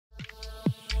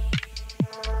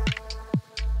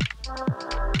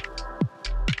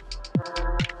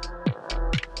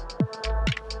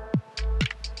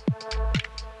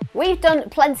We've done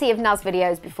plenty of NAS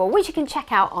videos before, which you can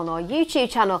check out on our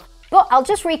YouTube channel, but I'll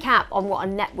just recap on what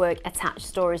a network attached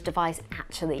storage device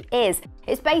actually is.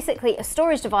 It's basically a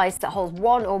storage device that holds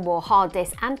one or more hard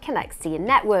disks and connects to your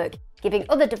network, giving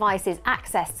other devices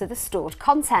access to the stored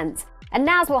content. A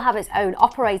NAS will have its own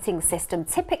operating system,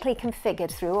 typically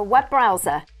configured through a web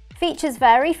browser. Features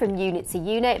vary from unit to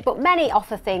unit, but many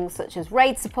offer things such as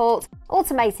RAID support,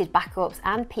 automated backups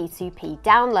and P2P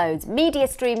downloads, media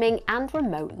streaming and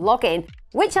remote login,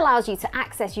 which allows you to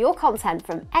access your content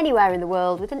from anywhere in the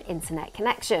world with an internet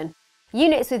connection.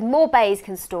 Units with more bays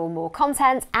can store more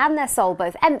content, and they're sold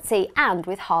both empty and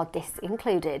with hard disks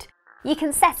included. You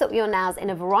can set up your NAS in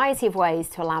a variety of ways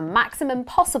to allow maximum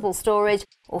possible storage,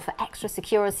 or for extra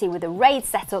security with a RAID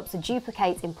setup to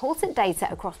duplicate important data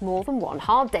across more than one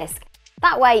hard disk.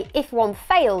 That way, if one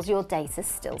fails, your data's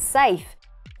still safe.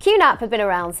 QNAP have been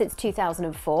around since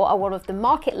 2004, are one of the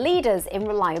market leaders in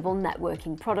reliable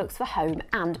networking products for home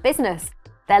and business.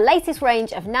 Their latest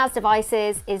range of NAS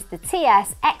devices is the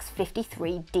NAS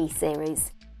X53D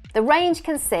Series. The range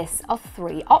consists of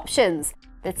three options: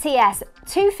 the NAS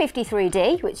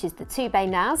 253D, which is the 2-bay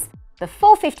NAS, the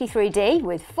 453D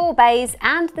with 4 bays,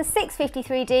 and the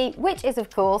 653D, which is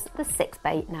of course the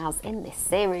 6-bay NAS in this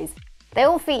series. They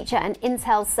all feature an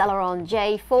Intel Celeron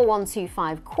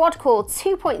J4125 quad-core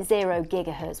 2.0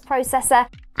 GHz processor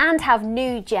and have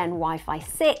new Gen Wi-Fi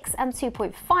 6 and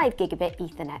 2.5 gigabit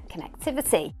Ethernet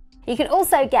connectivity. You can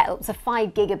also get up to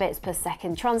 5 gigabits per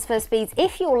second transfer speeds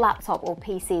if your laptop or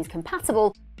PC is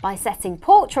compatible by setting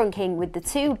port trunking with the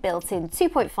two built-in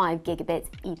 2.5 gigabit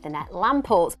Ethernet LAN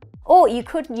ports. Or you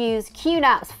could use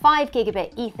QNAP's 5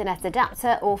 gigabit Ethernet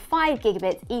adapter or 5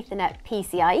 gigabit Ethernet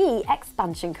PCIe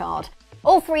expansion card.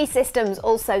 All three systems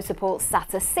also support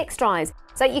SATA 6 drives,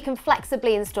 so you can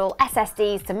flexibly install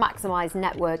SSDs to maximize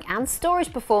network and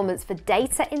storage performance for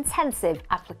data-intensive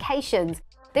applications.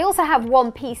 They also have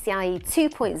one PCIe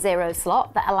 2.0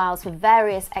 slot that allows for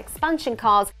various expansion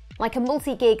cards like a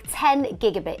multi-gig 10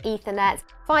 gigabit Ethernet,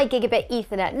 5 gigabit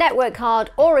Ethernet network card,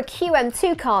 or a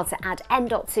QM2 card to add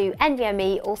M.2,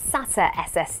 NVMe or SATA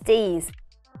SSDs.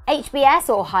 HBS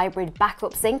or Hybrid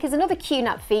Backup Sync is another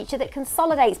QNAP feature that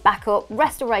consolidates backup,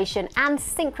 restoration and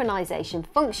synchronization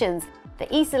functions for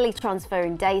easily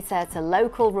transferring data to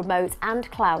local, remote and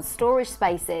cloud storage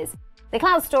spaces. The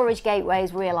cloud storage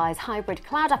gateways realize hybrid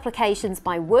cloud applications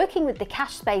by working with the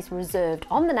cache space reserved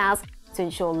on the NAS to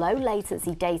ensure low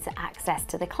latency data access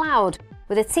to the cloud.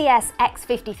 With a NAS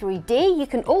X53D, you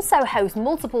can also host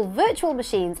multiple virtual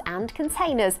machines and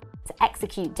containers to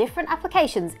execute different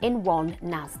applications in one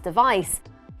NAS device.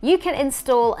 You can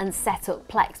install and set up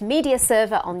Plex Media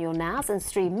Server on your NAS and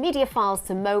stream media files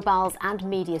to mobiles and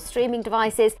media streaming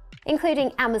devices,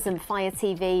 including Amazon Fire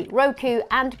TV, Roku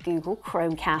and Google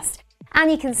Chromecast. And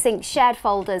you can sync shared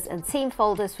folders and team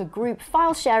folders for group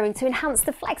file sharing to enhance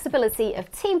the flexibility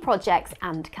of team projects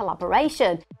and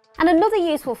collaboration. And another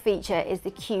useful feature is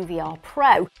the QVR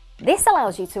Pro. This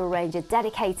allows you to arrange a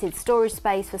dedicated storage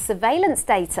space for surveillance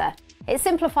data. It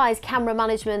simplifies camera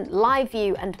management, live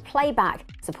view and playback,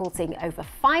 supporting over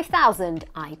 5,000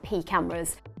 IP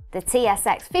cameras. The NAS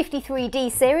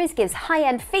X53D series gives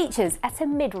high-end features at a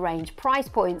mid-range price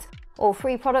point. All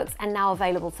three products are now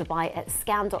available to buy at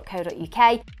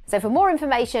scan.co.uk. So for more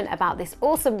information about this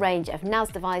awesome range of NAS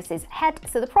devices, head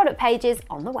to the product pages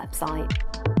on the website.